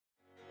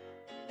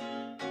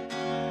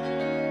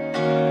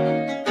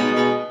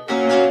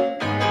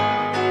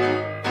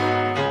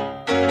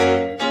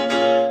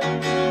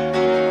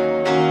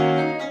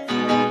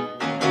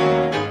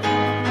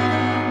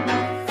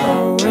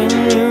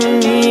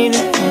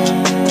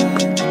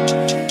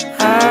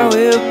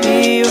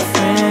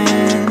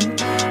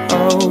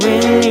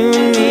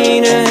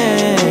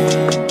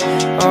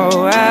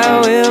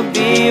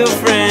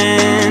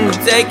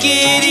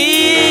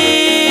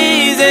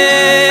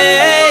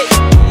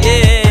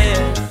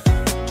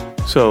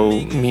So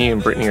me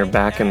and Brittany are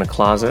back in the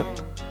closet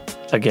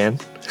again.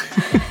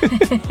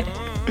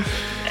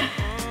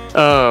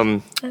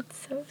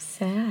 That's so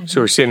sad.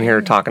 So we're sitting here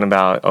talking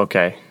about,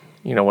 okay,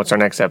 what's our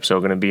next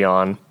episode going to be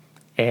on,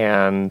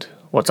 and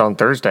what's on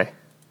Thursday?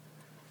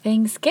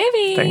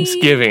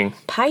 Thanksgiving.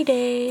 Pie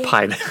day.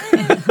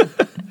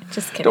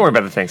 Just kidding. Don't worry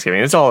about the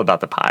Thanksgiving. It's all about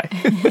the pie.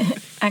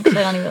 Actually,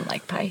 I don't even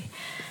like pie.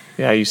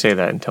 Yeah, you say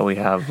that until we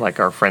have like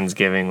our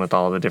Friendsgiving with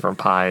all the different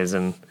pies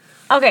and.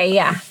 Okay,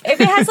 yeah. If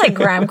it has like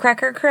graham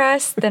cracker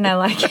crust, then I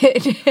like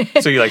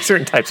it. So you like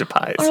certain types of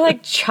pies. Or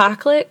like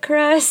chocolate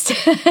crust.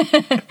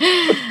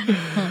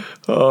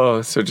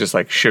 Oh, so just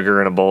like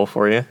sugar in a bowl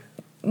for you?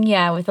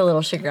 Yeah, with a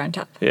little sugar on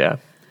top. Yeah.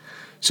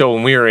 So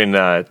when we were in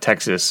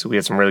Texas, we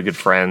had some really good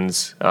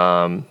friends.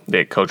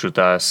 They coached with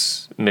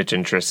us, Mitch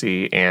and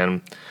Trissy,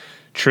 and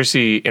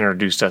Trissy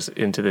introduced us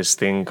into this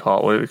thing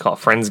called, what do we call it,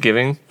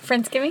 Friendsgiving?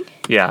 Friendsgiving?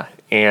 Yeah.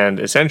 And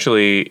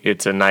essentially,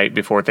 it's a night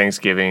before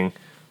Thanksgiving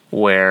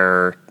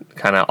where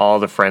kind of all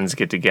the friends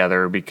get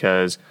together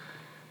because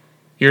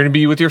you're going to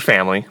be with your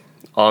family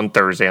on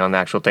Thursday on the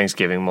actual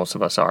Thanksgiving. Most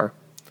of us are.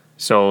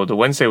 So the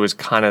Wednesday was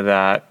kind of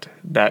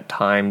that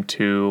time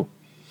to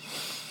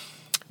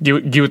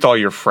get with all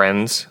your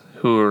friends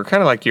who are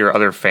kind of like your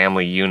other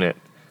family unit.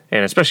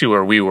 And especially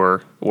where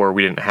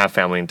we didn't have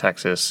family in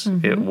Texas,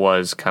 It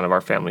was kind of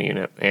our family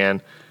unit.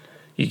 And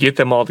you get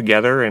them all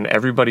together and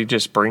everybody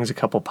just brings a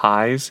couple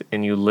pies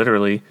and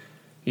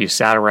you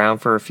sat around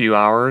for a few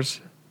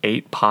hours,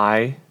 ate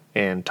pie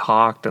and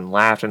talked and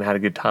laughed and had a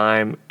good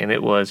time. And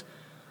it was,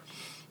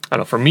 I don't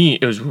know, for me,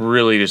 it was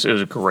really it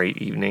was a great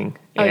evening.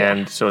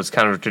 So it's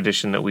kind of a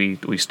tradition that we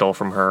stole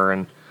from her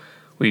and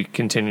we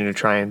continue to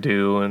try and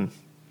do. And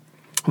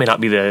it may not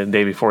be the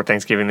day before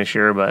Thanksgiving this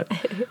year, but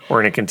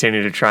we're going to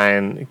continue to try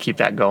and keep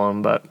that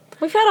going. But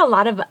we've had a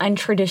lot of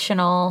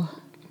untraditional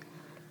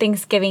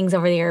Thanksgivings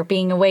over the year,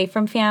 being away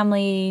from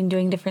family and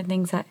doing different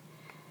things that,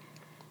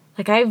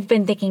 like, I've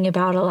been thinking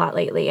about a lot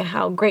lately,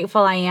 how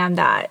grateful I am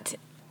that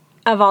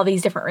of all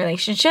these different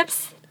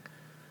relationships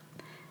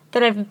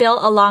that I've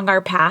built along our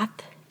path.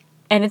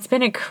 And it's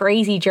been a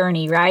crazy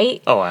journey,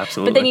 right? Oh,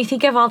 absolutely. But then you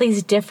think of all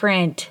these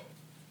different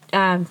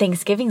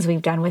Thanksgivings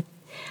we've done with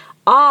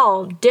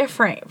all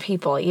different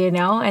people,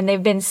 and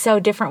they've been so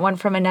different one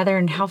from another,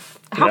 and how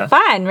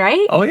fun,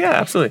 right? Oh, yeah,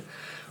 absolutely.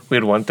 We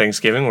had one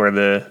Thanksgiving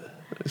where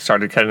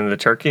started cutting the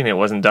turkey and it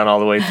wasn't done all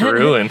the way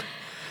through, and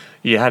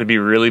you had to be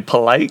really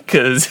polite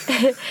because...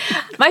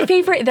 My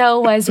favorite,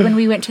 though, was when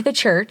we went to the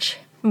church.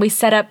 We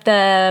set up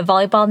the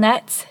volleyball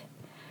nets.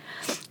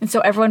 And so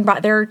everyone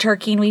brought their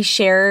turkey and we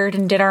shared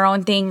and did our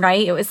own thing,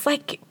 right? It was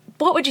like,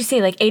 what would you say,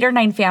 like 8 or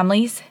 9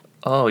 families?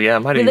 Oh, yeah.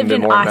 It might have We even lived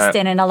been in more than that.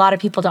 Austin, and a lot of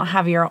people don't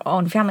have your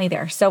own family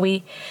there. So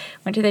we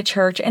went to the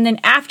church. And then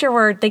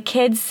afterward, the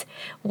kids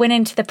went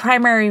into the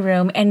primary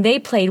room and they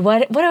played,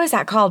 what was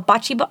that called?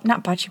 Bocce ball?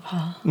 Not bocce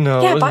ball.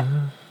 No. Yeah,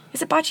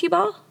 is it bocce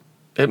ball?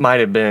 It might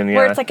have been, yeah.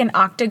 Where it's like an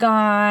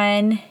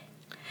octagon.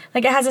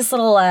 Like it has this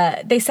little,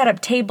 they set up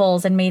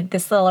tables and made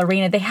this little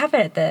arena. They have it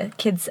at the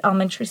kids'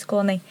 elementary school,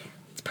 and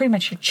it's pretty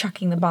much you're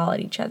chucking the ball at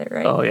each other,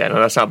 right? Oh, yeah. No,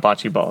 that's not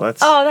bocce ball. That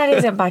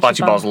isn't bocce ball.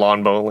 Bocce ball's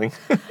lawn bowling.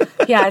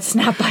 Yeah, it's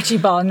not bocce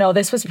ball. No,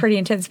 this was pretty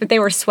intense. But they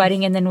were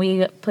sweating, and then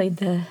we played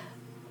the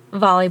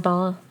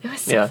volleyball. It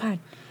was so fun.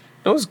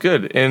 It was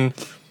good. And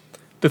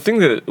the thing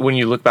that when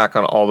you look back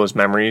on all those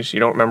memories,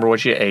 you don't remember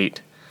what you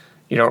ate.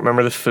 You don't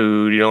remember the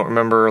food. You don't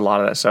remember a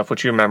lot of that stuff.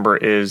 What you remember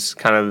is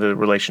kind of the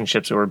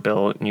relationships that were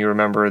built, and you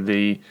remember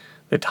the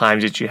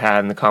times that you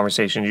had and the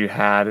conversations you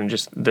had and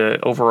just the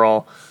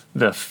overall,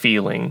 the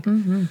feeling.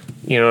 Mm-hmm.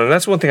 And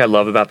that's one thing I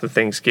love about the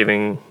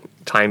Thanksgiving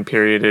time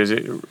period is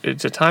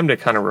it's a time to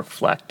kind of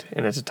reflect,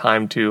 and it's a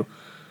time to,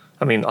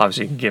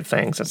 obviously give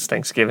thanks. That's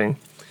Thanksgiving.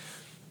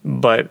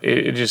 But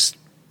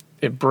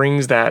it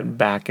brings that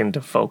back into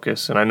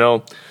focus. And I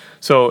know...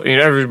 So,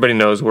 everybody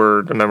knows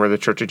we're a member of the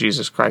Church of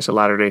Jesus Christ of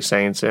Latter-day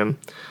Saints, and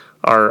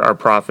our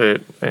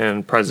prophet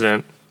and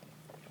president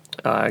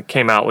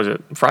came out, was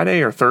it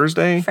Friday or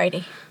Thursday?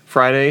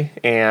 Friday,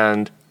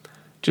 and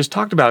just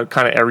talked about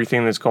kind of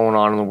everything that's going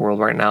on in the world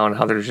right now and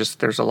how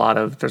there's a lot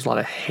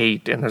of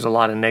hate and there's a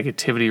lot of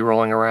negativity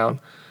rolling around.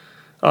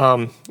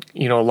 A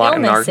lot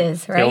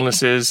illnesses, right?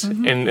 Illnesses,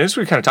 and this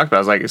we kind of talked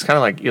about. It's kind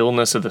of like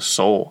illness of the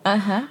soul.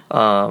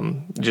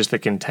 Just the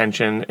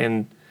contention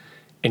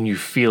and you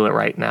feel it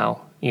right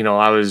now.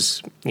 I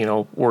was,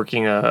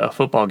 working a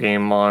football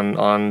game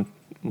on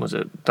was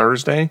it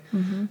Thursday?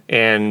 Mm-hmm.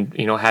 And,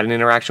 had an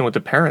interaction with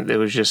the parent that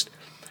was just,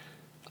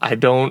 I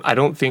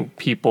don't think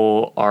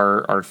people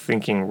are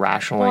thinking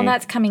rationally. Well, and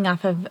that's coming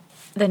off of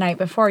the night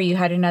before you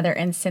had another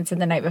instance,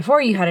 and the night before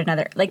you had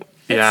another. It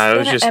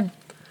was just a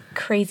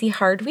crazy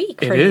hard week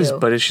for you. It is,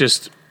 but it's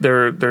just,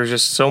 there's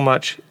just so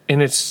much,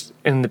 and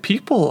the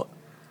people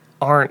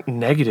aren't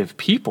negative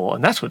people,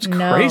 and that's what's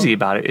crazy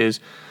about it is,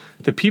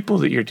 the people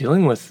that you're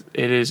dealing with,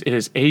 it is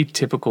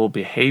atypical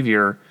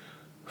behavior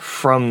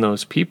from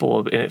those people,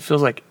 and it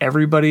feels like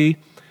everybody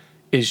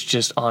is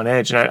just on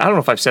edge. And I don't know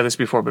if I've said this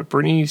before, but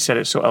Brittany said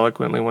it so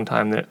eloquently one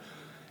time that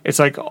it's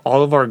like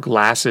all of our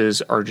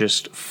glasses are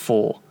just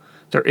full.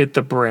 They're at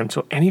the brim.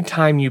 So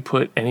anytime you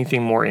put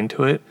anything more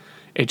into it,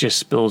 it just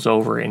spills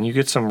over and you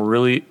get some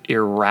really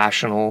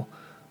irrational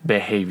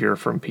behavior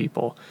from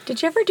people.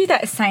 Did you ever do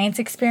that science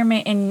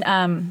experiment in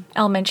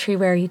elementary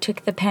where you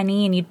took the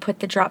penny and you'd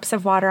put the drops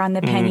of water on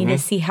the penny to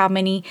see how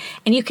many,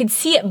 and you could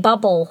see it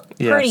bubble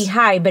pretty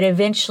high, but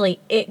eventually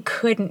it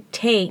couldn't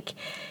take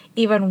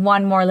even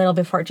one more little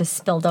before it just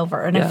spilled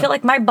over. And I feel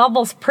like my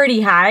bubble's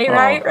pretty high,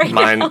 right?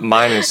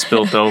 Mine is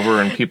spilt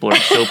over and people are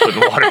still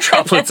putting water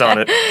droplets on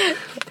it.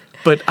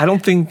 But I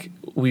don't think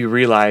we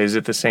realize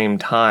at the same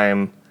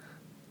time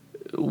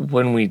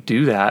when we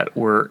do that,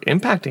 we're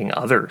impacting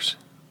others,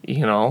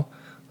 you know?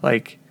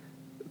 Like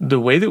the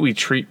way that we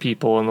treat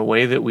people and the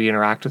way that we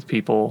interact with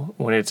people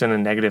when it's in a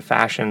negative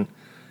fashion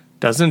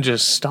doesn't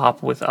just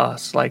stop with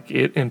us. Like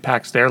it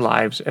impacts their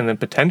lives and then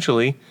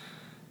potentially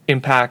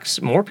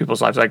impacts more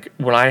people's lives. Like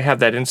when I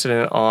had that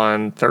incident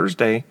on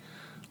Thursday,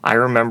 I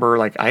remember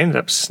like I ended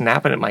up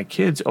snapping at my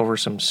kids over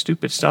some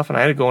stupid stuff and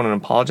I had to go in and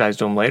apologize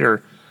to them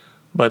later.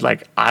 But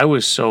like I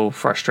was so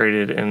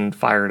frustrated and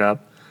fired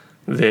up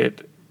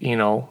that, you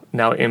know,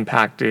 now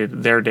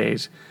impacted their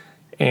days.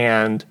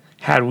 And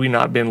had we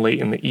not been late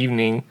in the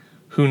evening,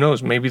 who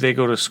knows, maybe they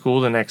go to school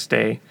the next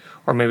day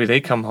or maybe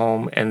they come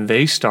home and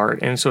they start.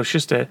 And so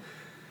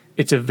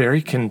it's a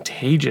very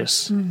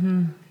contagious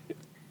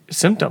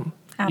symptom.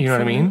 Absolutely. You know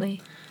what I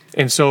mean?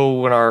 And so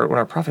when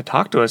our prophet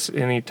talked to us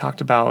and he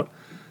talked about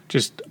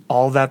just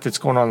all that's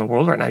going on in the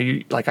world right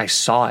now, I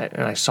saw it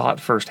and I saw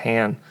it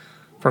firsthand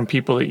from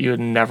people that you would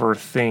never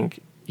think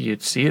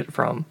you'd see it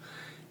from.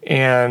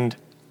 And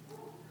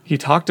he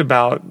talked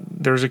about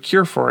there's a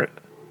cure for it.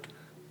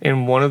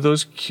 And one of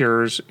those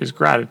cures is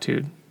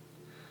gratitude.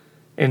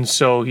 And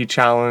so he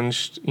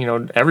challenged, you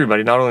know,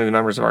 everybody, not only the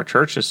members of our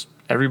church, just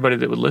everybody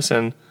that would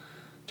listen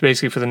to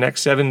basically for the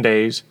next 7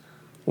 days,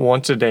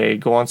 once a day,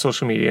 go on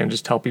social media and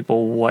just tell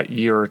people what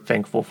you're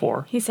thankful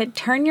for. He said,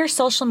 turn your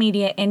social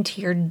media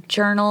into your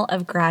journal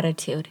of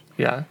gratitude.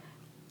 Yeah.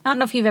 I don't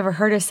know if you've ever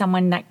heard of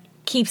someone that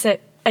keeps a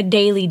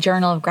daily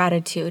journal of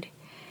gratitude.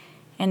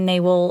 And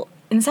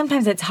and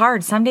sometimes it's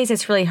hard. Some days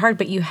it's really hard,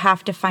 but you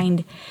have to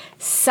find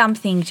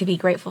something to be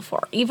grateful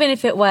for. Even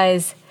if it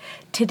was,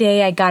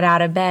 today I got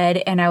out of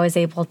bed and I was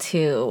able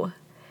to,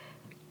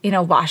 you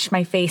know, wash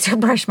my face or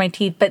brush my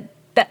teeth. But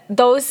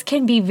those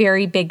can be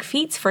very big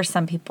feats for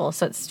some people.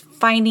 So it's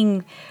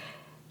finding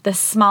the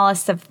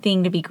smallest of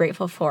thing to be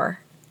grateful for.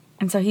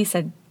 And so he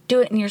said,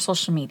 do it in your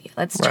social media.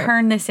 Let's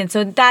turn this in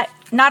so that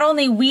not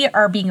only we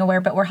are being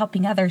aware, but we're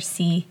helping others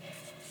see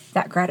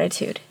that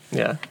gratitude.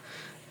 Yeah.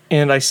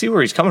 And I see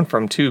where he's coming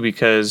from too,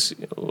 because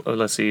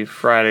let's see,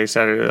 Friday,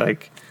 Saturday,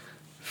 like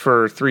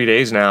for 3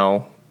 days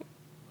now,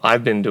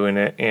 I've been doing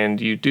it. And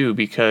you do,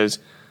 because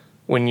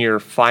when you're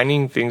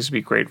finding things to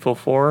be grateful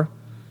for,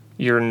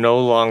 you're no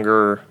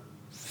longer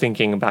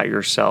thinking about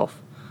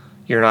yourself.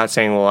 You're not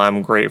saying, well,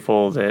 I'm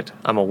grateful that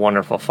I'm a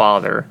wonderful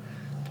father.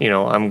 You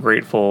know, I'm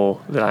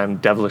grateful that I'm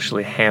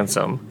devilishly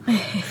handsome.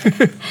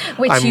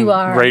 Which you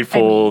are. I'm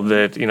grateful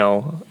that, you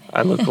know,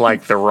 I look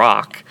like The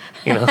Rock,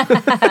 you know,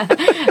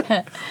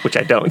 which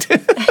I don't.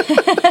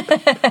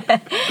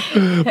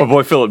 My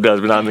boy Philip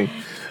does, but not me.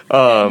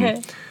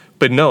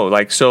 But no,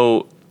 like,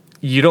 so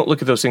you don't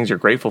look at those things you're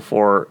grateful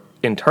for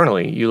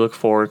internally. You look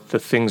for the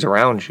things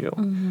around you.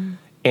 Mm-hmm.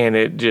 And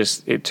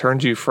it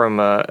turns you from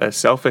a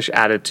selfish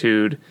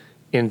attitude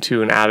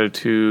into an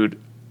attitude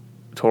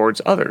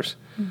towards others.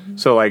 Mm-hmm.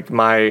 So like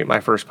my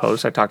first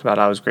post, I talked about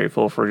I was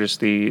grateful for just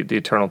the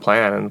eternal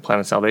plan and the plan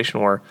of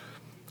salvation, where,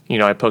 you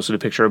know, I posted a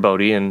picture of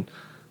Bodie and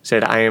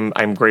said,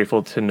 I'm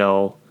grateful to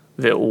know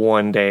that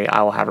one day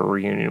I will have a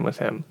reunion with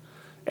him.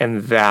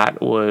 And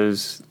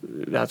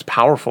that's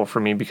powerful for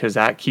me, because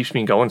that keeps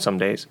me going some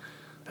days.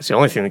 That's the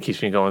only thing that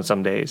keeps me going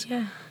some days.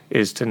 Yeah.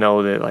 Is to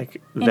know that,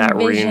 like, that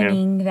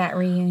reunion.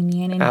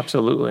 And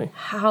absolutely.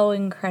 How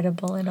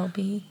incredible it'll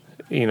be.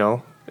 You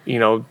know,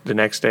 the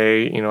next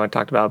day, you know, I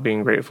talked about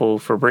being grateful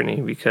for Brittany,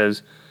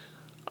 because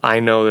I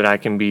know that I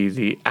can be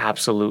the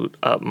absolute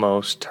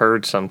utmost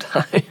turd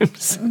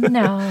sometimes.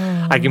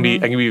 No. I can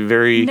be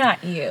very.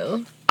 Not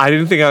you. I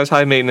didn't think I was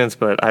high maintenance,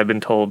 but I've been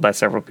told by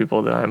several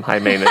people that I'm high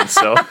maintenance.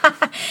 So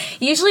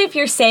usually, if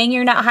you're saying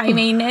you're not high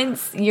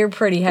maintenance, you're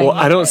pretty high maintenance.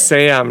 Well, I don't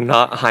say I'm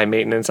not high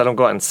maintenance. I don't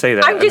go out and say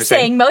that. I'm just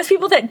saying most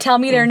people that tell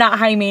me they're not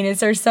high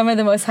maintenance are some of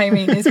the most high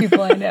maintenance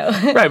people I know.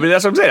 Right, but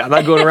that's what I'm saying. I'm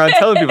not going around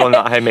telling people I'm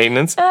not high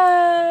maintenance.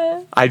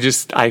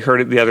 I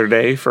heard it the other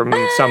day from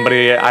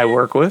somebody I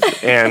work with,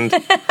 and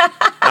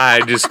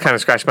I just kind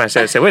of scratched my head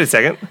and said, wait a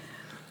second.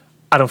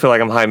 I don't feel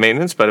like I'm high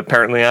maintenance, but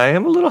apparently I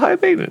am a little high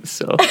maintenance,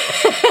 so...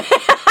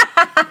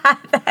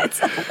 That's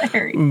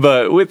hilarious.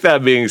 But with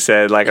that being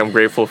said, like, I'm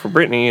grateful for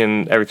Brittany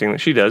and everything that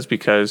she does,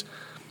 because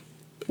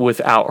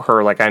without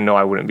her, like, I know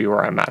I wouldn't be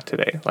where I'm at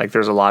today. Like,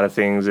 there's a lot of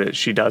things that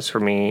she does for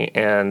me,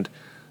 and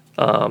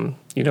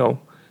you know,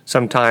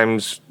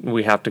 sometimes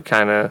we have to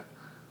kind of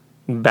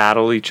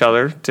battle each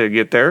other to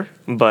get there,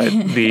 but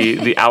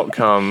the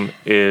outcome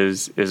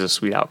is a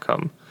sweet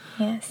outcome.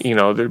 Yes. You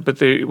know,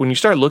 when you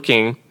start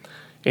looking,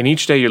 and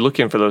each day you're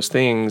looking for those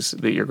things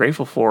that you're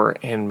grateful for,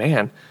 and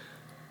man,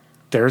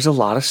 there's a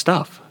lot of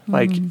stuff.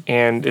 Like,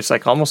 and it's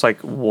like almost like,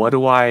 what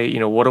do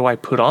I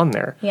put on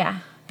there? Yeah.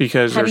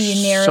 Because How do there's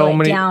you narrow so it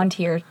many down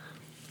to your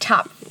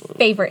top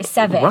favorite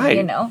 7, Right.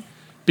 you know?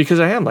 Because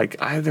I am like,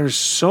 there's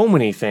so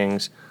many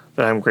things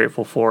that I'm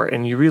grateful for.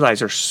 And you realize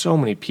there's so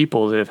many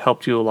people that have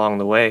helped you along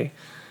the way.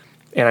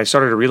 And I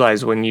started to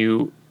realize when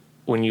you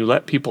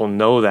let people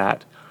know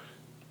that,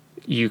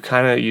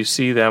 you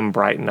see them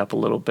brighten up a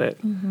little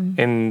bit,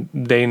 and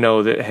they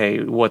know that, hey,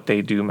 what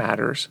they do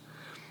matters.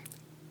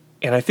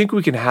 And I think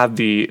we can have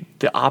the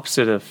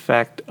opposite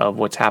effect of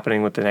what's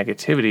happening with the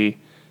negativity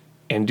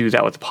and do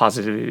that with the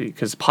positivity,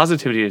 because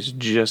positivity is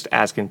just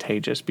as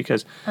contagious.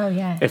 Because Oh,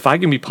 yeah. if I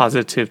can be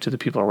positive to the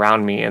people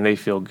around me and they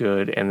feel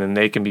good, and then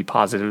they can be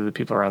positive to the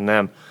people around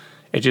them,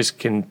 it just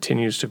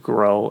continues to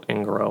grow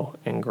and grow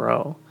and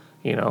grow.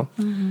 You know,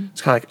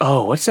 it's kind of like,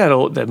 oh, what's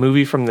that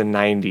movie from the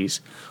 90s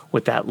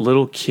with that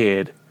little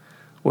kid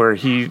where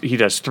he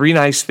does 3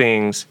 nice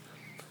things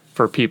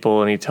for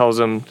people and he tells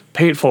them,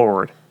 pay it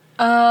forward.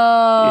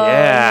 Oh,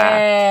 Yeah.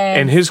 yes.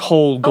 And his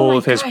whole goal Oh my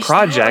of his gosh,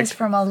 project, that was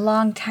from a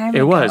long time ago.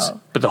 it was,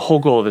 but the whole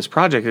goal of his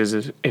project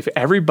is if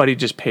everybody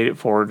just paid it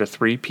forward to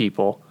 3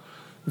 people,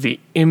 the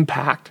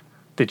impact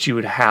that you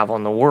would have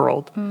on the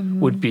world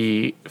would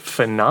be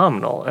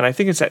phenomenal. And I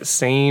think it's that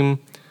same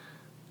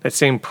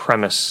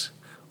premise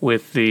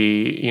with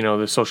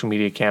the social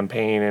media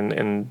campaign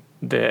and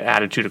the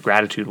attitude of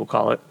gratitude, we'll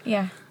call it.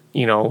 Yeah.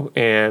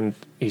 And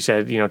he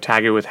said,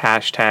 tag it with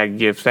hashtag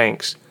give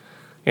thanks.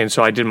 And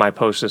so I did my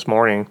post this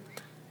morning,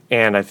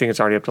 and I think it's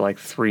already up to like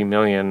 3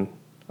 million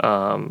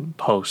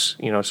posts,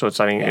 so it's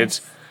like,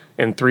 it's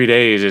in 3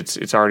 days,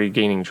 it's already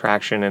gaining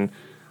traction. And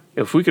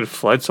if we could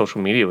flood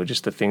social media with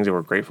just the things that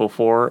we're grateful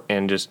for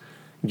and just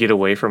get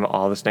away from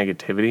all this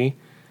negativity,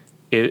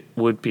 it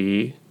would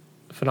be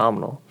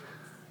phenomenal.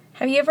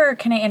 Have you ever,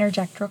 can I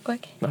interject real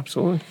quick?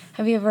 Absolutely.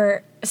 Have you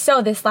ever,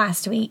 so this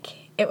last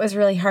week, it was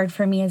really hard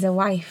for me as a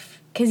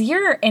wife, because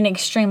you're an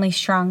extremely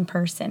strong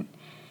person.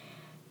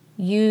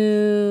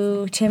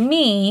 You, to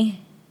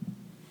me,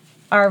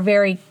 are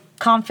very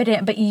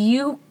confident, but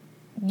you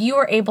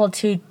are able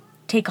to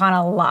take on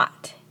a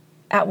lot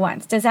at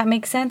once. Does that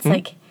make sense? Mm-hmm.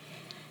 Like,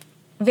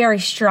 very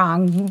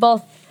strong,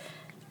 both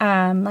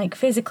like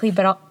physically,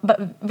 but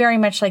very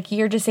much like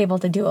you're just able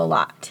to do a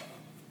lot.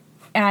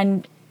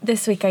 And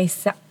this week I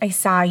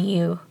saw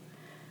you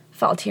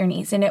fall to your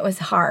knees, and it was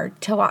hard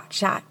to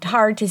watch that.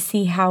 Hard to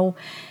see how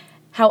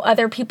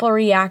other people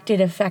reacted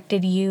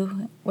affected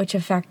you, which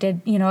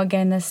affected,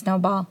 again, the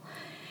snowball.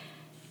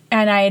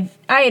 And I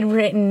had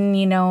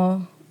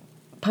written,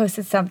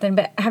 posted something,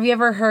 but have you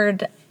ever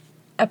heard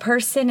a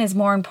person is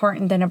more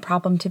important than a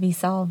problem to be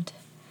solved?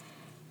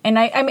 And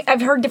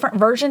I've heard different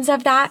versions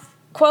of that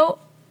quote,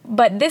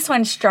 but this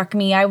one struck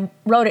me. I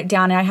wrote it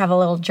down, and I have a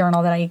little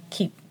journal that I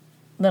keep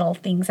little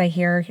things I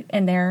hear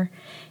in there.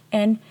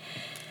 And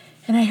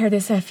I heard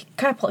this a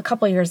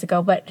couple years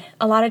ago, but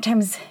a lot of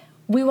times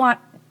we want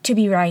to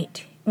be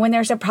right. When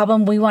there's a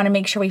problem, we want to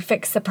make sure we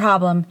fix the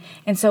problem.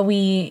 And so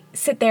we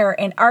sit there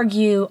and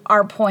argue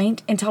our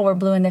point until we're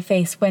blue in the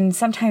face, when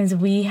sometimes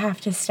we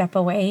have to step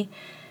away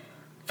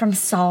from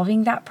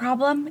solving that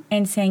problem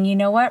and saying, you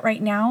know what,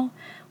 right now,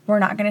 we're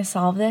not going to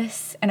solve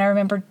this. And I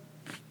remember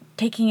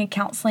taking a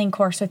counseling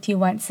course with you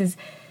once, is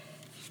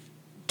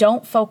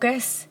don't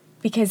focus,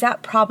 because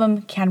that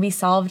problem can be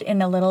solved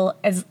in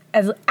as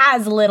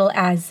little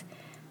as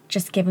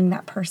just giving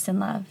that person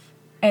love.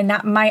 And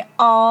that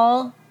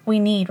all we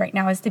need right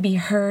now is to be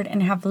heard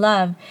and have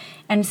love.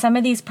 And some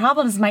of these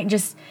problems might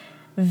just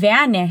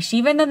vanish,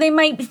 even though they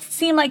might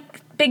seem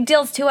like big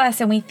deals to us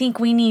and we think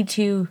we need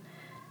to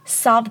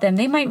solve them.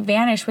 They might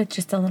vanish with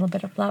just a little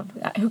bit of love.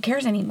 Who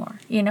cares anymore,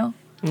 No,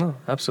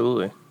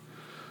 absolutely.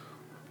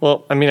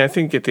 Well, I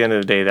think at the end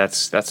of the day,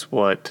 that's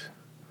what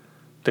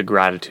the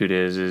gratitude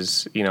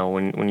is,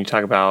 when you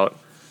talk about,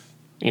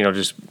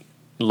 just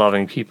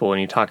loving people,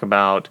 and you talk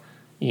about,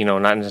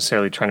 not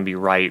necessarily trying to be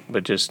right,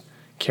 but just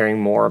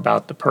caring more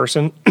about the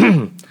person,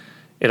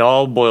 it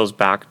all boils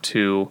back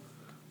to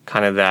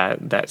kind of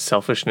that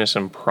selfishness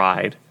and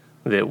pride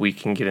that we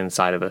can get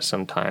inside of us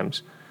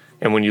sometimes.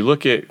 And when you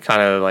look at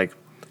kind of like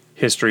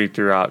history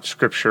throughout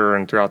Scripture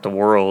and throughout the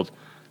world,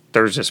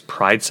 there's this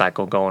pride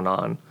cycle going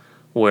on,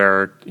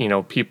 where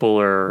people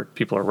are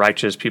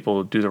righteous,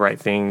 people do the right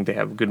thing, they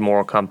have a good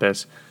moral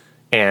compass,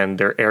 and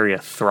their area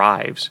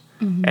thrives,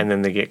 and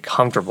then they get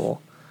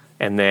comfortable,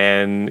 and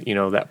then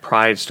that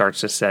pride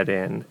starts to set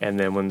in, and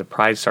then when the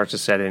pride starts to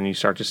set in, you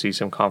start to see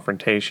some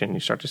confrontation, you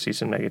start to see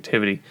some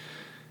negativity,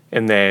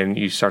 and then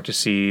you start to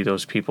see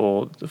those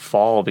people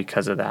fall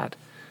because of that,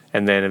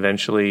 and then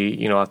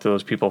eventually after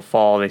those people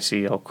fall, they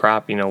see, oh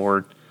crap,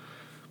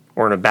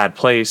 we're in a bad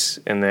place,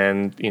 and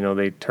then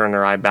they turn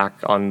their eye back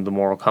on the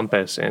moral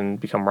compass and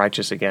become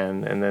righteous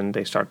again, and then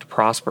they start to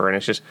prosper, and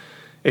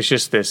it's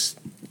just this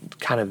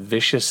kind of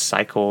vicious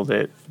cycle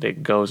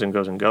that goes and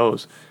goes and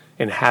goes.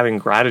 And having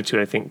gratitude,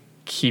 I think,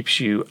 keeps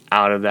you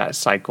out of that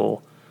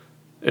cycle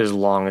as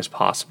long as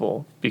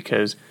possible,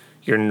 because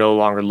you're no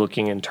longer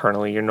looking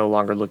internally, you're no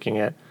longer looking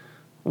at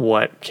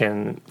what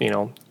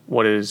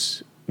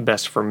is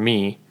best for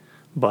me,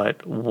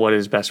 but what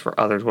is best for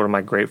others? What am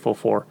I grateful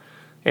for?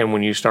 And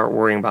when you start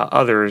worrying about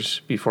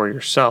others before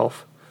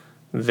yourself,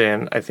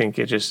 then I think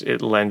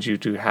it lends you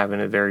to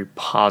having a very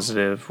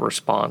positive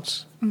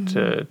response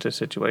to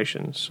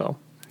situations.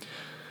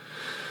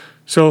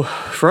 So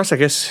for us, I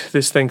guess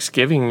this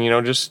Thanksgiving,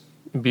 just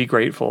be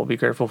grateful. Be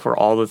grateful for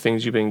all the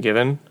things you've been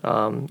given.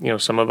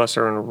 Some of us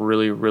are in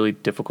really, really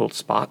difficult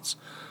spots.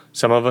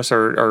 Some of us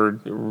are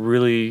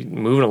really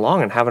moving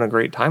along and having a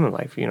great time in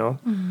life,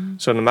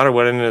 So no matter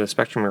what end of the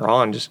spectrum you're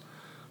on, just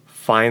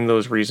find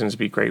those reasons to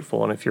be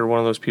grateful. And if you're one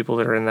of those people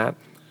that are in that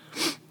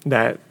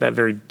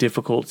very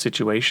difficult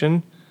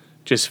situation,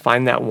 just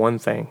find that one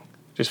thing.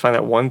 Just find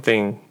that one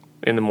thing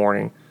in the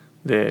morning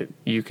that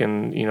you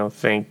can,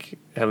 thank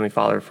Heavenly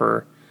Father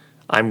for.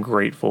 I'm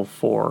grateful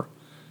for,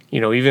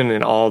 even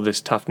in all this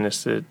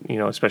toughness that,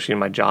 especially in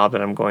my job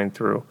that I'm going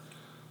through,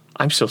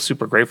 I'm still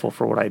super grateful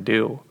for what I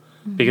do,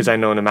 because I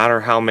know no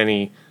matter how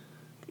many,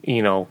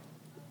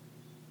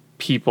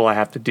 people I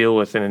have to deal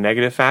with in a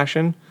negative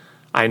fashion,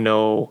 I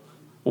know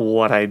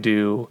what I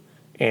do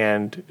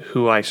and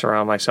who I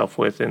surround myself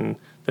with, and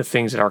the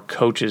things that our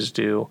coaches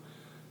do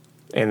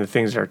and the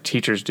things that our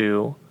teachers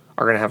do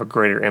are going to have a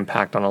greater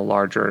impact on a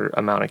larger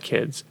amount of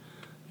kids,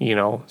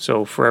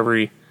 So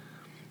for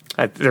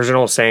there's an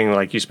old saying,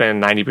 like, you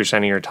spend 90%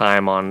 of your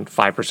time on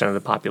 5% of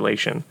the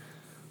population.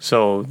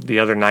 So the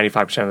other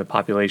 95% of the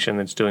population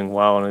that's doing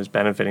well and is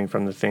benefiting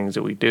from the things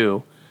that we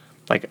do,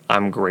 like,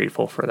 I'm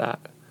grateful for that.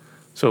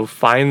 So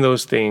find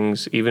those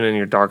things, even in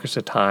your darkest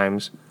of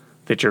times,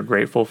 that you're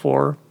grateful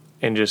for,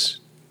 and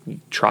just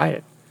try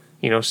it.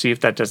 See if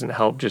that doesn't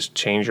help just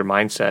change your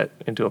mindset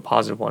into a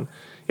positive one.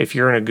 If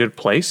you're in a good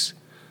place,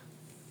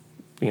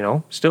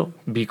 still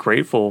be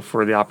grateful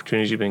for the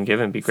opportunities you've been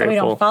given. Be grateful.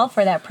 So we don't fall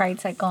for that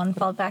pride cycle and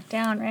fall back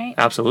down, right?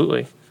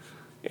 Absolutely.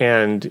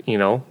 And,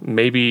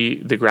 maybe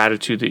the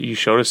gratitude that you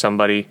show to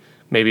somebody,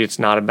 maybe it's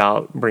not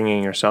about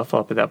bringing yourself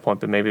up at that point,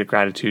 but maybe the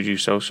gratitude you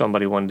show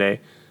somebody one day,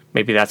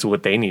 maybe that's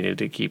what they needed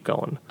to keep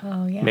going.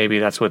 Oh, yeah. Maybe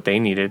that's what they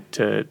needed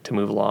to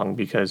move along,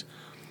 because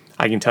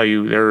I can tell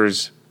you there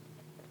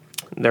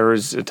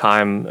was a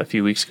time a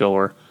few weeks ago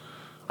where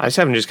I was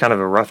having just kind of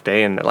a rough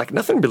day, and like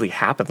nothing really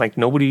happened. Like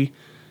nobody,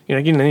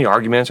 getting any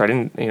arguments, or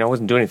I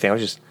wasn't doing anything. I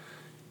was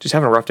just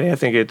having a rough day. I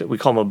think we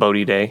call them a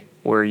Bodie day,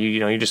 where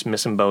you're just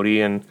missing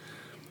Bodie, and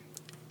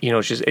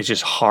it's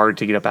just hard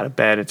to get up out of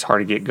bed. It's hard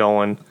to get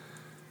going.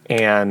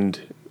 And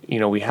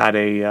we had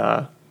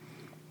a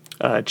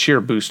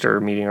cheer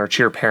booster meeting, or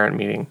cheer parent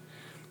meeting,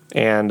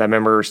 and I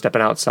remember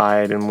stepping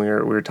outside, and we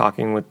were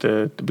talking with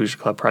the booster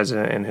club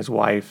president and his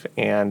wife,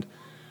 and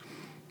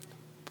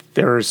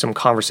there was some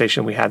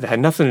conversation we had that had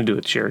nothing to do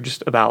with cheer,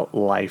 just about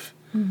life.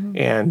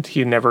 And he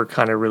had never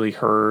kind of really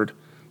heard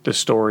the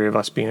story of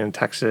us being in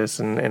Texas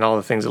and all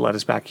the things that led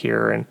us back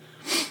here. And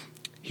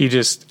he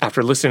just,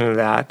 after listening to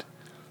that,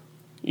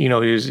 he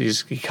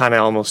kind of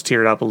almost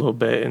teared up a little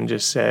bit and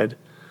just said,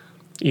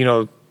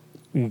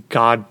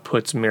 God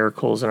puts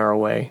miracles in our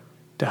way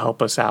to help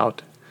us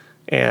out.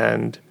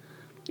 And,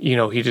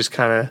 he just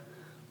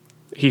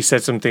he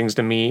said some things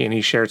to me, and he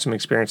shared some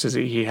experiences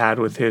that he had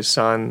with his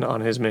son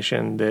on his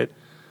mission, that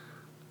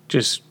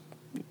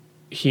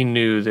he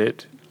knew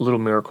that little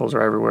miracles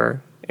are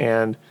everywhere.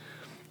 And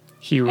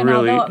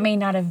although it may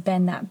not have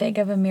been that big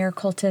of a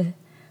miracle to,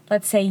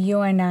 let's say,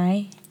 you and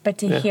I, but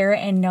to hear it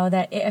and know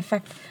that it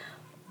affects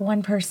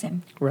one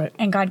person. Right.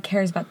 And God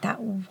cares about that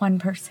one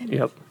person.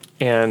 Yep.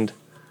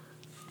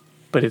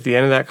 But at the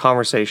end of that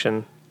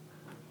conversation,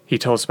 he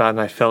told us about it,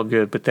 and I felt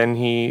good. But then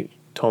he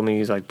told me,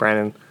 he's like,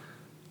 Brandon,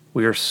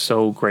 we are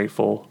so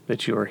grateful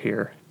that you are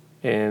here.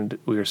 And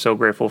we are so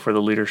grateful for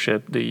the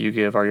leadership that you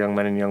give our young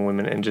men and young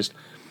women, and just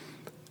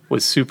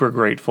was super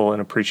grateful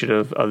and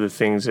appreciative of the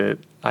things that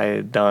I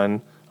had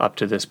done up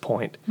to this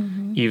point.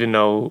 Even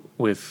though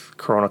with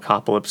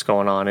Coronacopalypse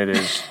going on, it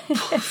is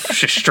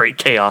just straight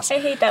chaos. I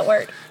hate that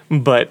word.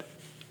 But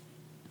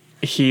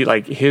he,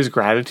 his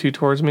gratitude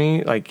towards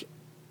me,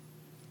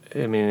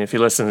 if he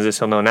listens to this,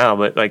 he'll know now,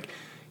 but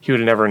he would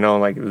have never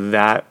known,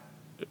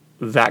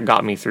 that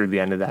got me through the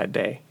end of that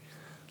day.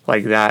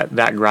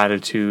 That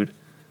gratitude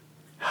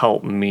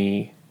helped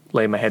me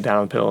lay my head down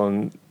on the pillow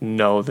and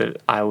know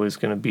that I was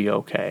going to be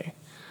okay.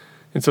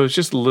 And so it's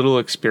just little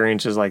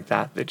experiences like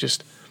that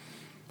just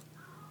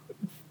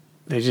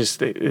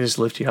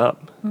lift you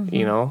up,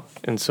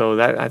 And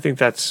so I think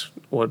that's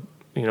what,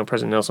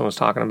 President Nelson was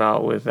talking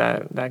about, with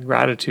that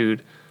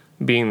gratitude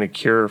being the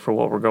cure for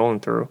what we're going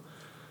through.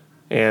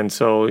 And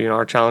so,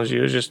 our challenge to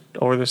you is just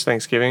over this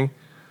Thanksgiving,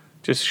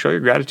 just show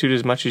your gratitude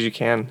as much as you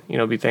can.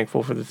 Be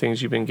thankful for the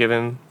things you've been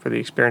given, for the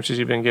experiences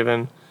you've been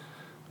given.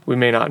 We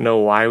may not know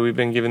why we've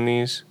been given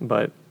these,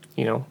 but,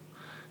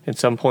 at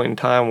some point in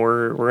time,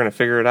 we're going to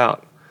figure it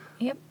out.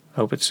 Yep. I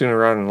hope it's sooner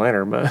rather than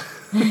later, but,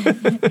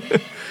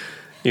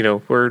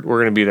 we're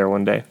going to be there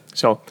one day.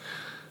 So,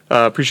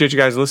 appreciate you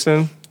guys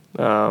listening.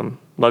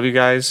 Love you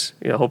guys.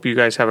 Hope you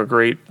guys have a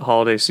great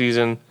holiday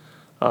season.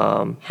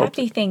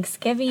 Happy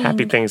Thanksgiving.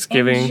 Happy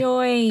Thanksgiving.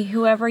 Enjoy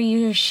whoever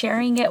you're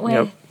sharing it with.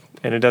 Yep.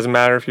 And it doesn't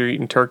matter if you're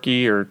eating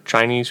turkey or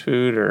Chinese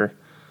food or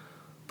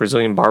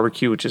Brazilian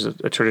barbecue, which is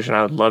a tradition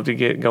I would love to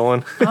get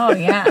going. Oh,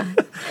 yeah.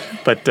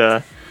 But,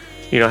 have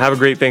a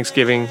great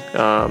Thanksgiving.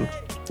 Love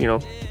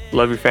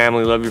your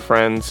family, love your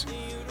friends.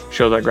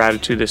 Show that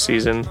gratitude this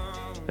season.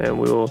 And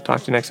we will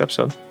talk to you next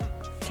episode.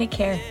 Take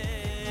care.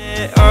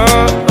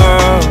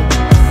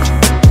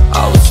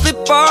 I'll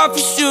slip off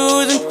your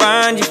shoes and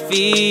find your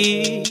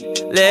feet.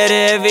 Let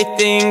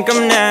everything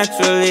come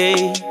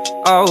naturally.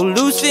 Oh,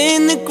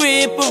 loosen the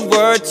grip of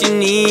what you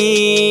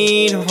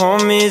need.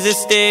 Home is a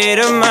state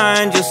of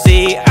mind. You'll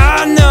see,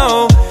 I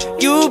know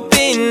you